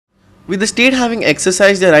With the state having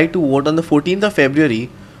exercised their right to vote on the 14th of February,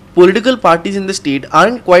 political parties in the state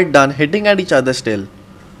aren't quite done hitting at each other still.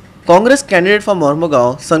 Congress candidate for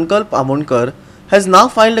Mormugao, Sankalap has now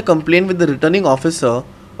filed a complaint with the returning officer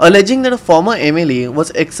alleging that a former MLA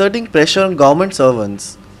was exerting pressure on government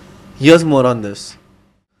servants. Here's more on this.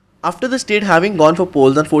 After the state having gone for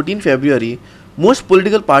polls on 14 February, most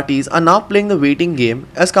political parties are now playing the waiting game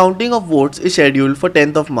as counting of votes is scheduled for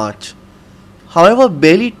 10th of March. However,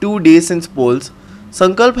 barely 2 days since polls,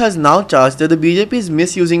 Sankalp has now charged that the BJP is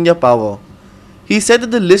misusing their power. He said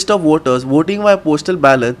that the list of voters voting via postal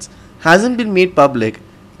ballots hasn't been made public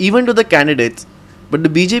even to the candidates, but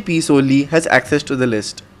the BJP solely has access to the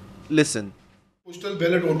list. Listen. Postal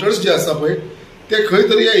ballot voters जे आसा पळय ते खंय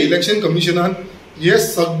तरी या election कमिशनान हे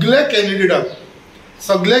सगळ्या कॅन्डिडेटाक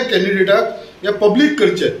हे पब्लिक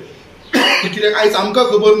करचे कित्याक आयज आमकां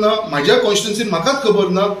खबर ना म्हाज्या कॉन्स्टिट्युएन्सीन म्हाकाच खबर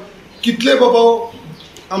ना कितले बाबा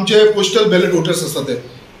आमचे पोस्टल बॅलेट वोटर्स आसा ते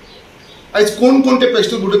आयज कोण कोण ते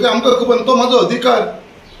पोस्टल वोटर आमकां खबर ना तो म्हाजो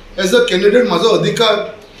अधिकार एज अ कॅन्डिडेट म्हाजो अधिकार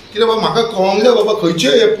कित्याक बाबा म्हाका कळोंक जाय बाबा खंयचे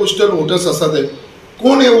हे पोस्टल वोटर्स आसा ते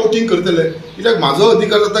कोण हे वोटिंग करतले कित्याक म्हाजो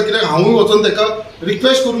अधिकार जाता कित्याक हांवूय वचून ताका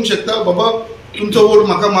रिक्वेस्ट करूंक शकता बाबा तुमचो वोट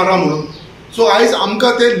म्हाका मारा म्हणून सो आयज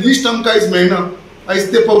आमकां ते लिस्ट आमकां आयज मेळना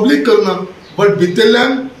आयज ते पब्लीक करना बट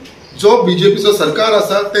भितरल्यान जो बीजेपीचो सरकार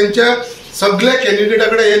आसा तेंच्या सगळ्या कॅन्डिडेटा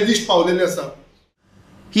कडेन हे लिस्ट पावलेले आसा.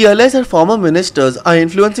 He alleged that former ministers are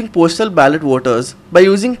influencing postal ballot voters by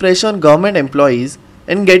using pressure on government employees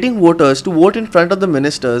and getting voters to vote in front of the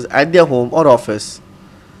ministers at their home or office.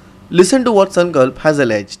 Listen to what Sankalp has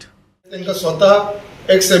alleged. त्यांका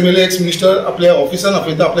स्वतः ex MLA ex minister आपल्या ऑफिसान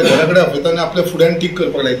आपयता आपल्या घराकडे आपयता आनी आपल्या फुड्यान टीक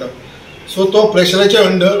करपाक लायता सो तो प्रेशराच्या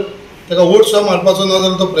अंडर ताका वोट सुद्दां मारपाचो ना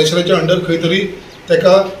जाल्यार तो प्रेशराच्या अंडर खंय तरी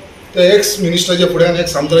ताका त्या एक्स मिनिस्टराच्या फुड्यान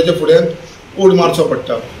एक्स आमदाराच्या फुड्यान वोट मारचो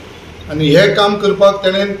पडटा आनी हे काम करपाक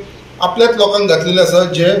तेणें आपल्याच लोकांक घातलेले आसा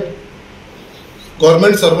जे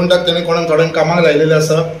गव्हर्मेंट सर्वंटाक तेणें थोड्यांक कामाक लायलेले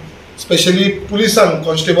आसा स्पेशली पुलिसांक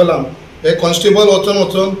कॉन्स्टेबलांक हे कॉन्स्टेबल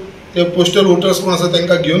वचून ते पोस्टल वोटर्स कोण आसा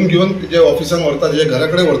तांकां घेवन जे ऑफिसान व्हरता तेजे घरा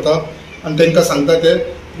कडेन व्हरता आनी तांकां सांगता ते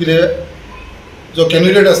कितें जो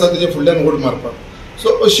कॅन्डिडेट आसा तेजे फुडल्यान वोट मारपाक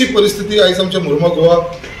सो अशी परिस्थिती आयज आमच्या मुर्मगांव गोवा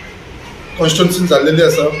कॉन्स्टिट्युएन्सीन जाल्लेली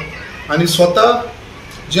आसा आनी स्वता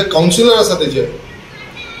जे कावन्सिलर आसा तेजे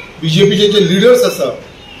बीजेपीचे जे लिडर्स आसा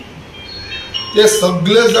ते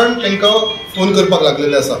सगळे जाण तांकां फोन करपाक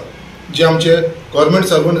लागलेले आसा जे आमचे गव्हर्मेंट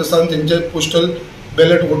सर्वंट आसा आनी तेंचे पोस्टल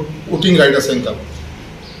बॅलेट वोटींग रायट आसा तांकां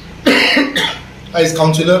आयज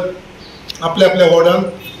कावन्सिलर आपल्या वॉर्डान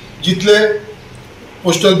जितले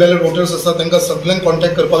पोस्टल बॅलेट वोटर्स आसा तांकां सगळ्यांक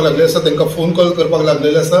कॉन्टॅक्ट करपाक लागलेले आसा तांकां फोन कॉल करपाक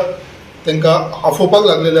लागलेले आसा तांकां आफोवपाक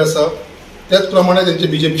लागलेले आसा त्याच प्रमाणे तेंचे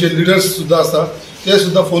बीजेपीचे लिडर्स सुद्दां आसा ते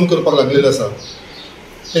सुद्दां फोन करपाक लागलेले आसा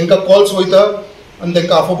तांकां कॉल्स वयता आनी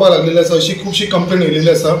तांकां आफोवपाक लागलेले आसा अशी खुबशी कंप्लेन येयलेली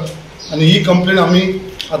आसा आनी ही कंप्लेन आमी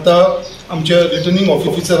आतां आमचे रिटर्निंग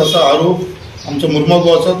ऑफिसर आसा आरो आमच्या मुर्मगांव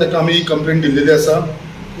गोवाचो ताका आमी ही कंप्लेन दिल्लेली आसा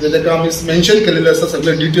ताका आमी मेन्शन केलेले आसा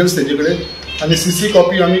सगळे डिटेल्स तेजे कडेन आनी सीसी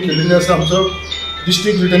कॉपी आमी केलेली आसा आमचो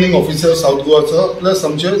district returning officer south गोवाचो plus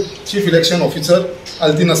आमचे चीफ इलेक्शन ऑफिसर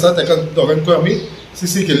आल्तीन आसा ताका दोगांकूय आमी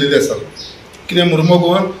सीसी केलेली आसा कित्याक मुर्मगांव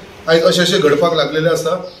गोवान आयज अशें घडपाक लागलेले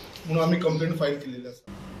आसा म्हणून आमी कंप्लेन फायल केलेली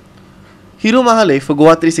आसा. Hiro Mahale for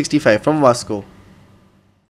Goa 365 from Vasco.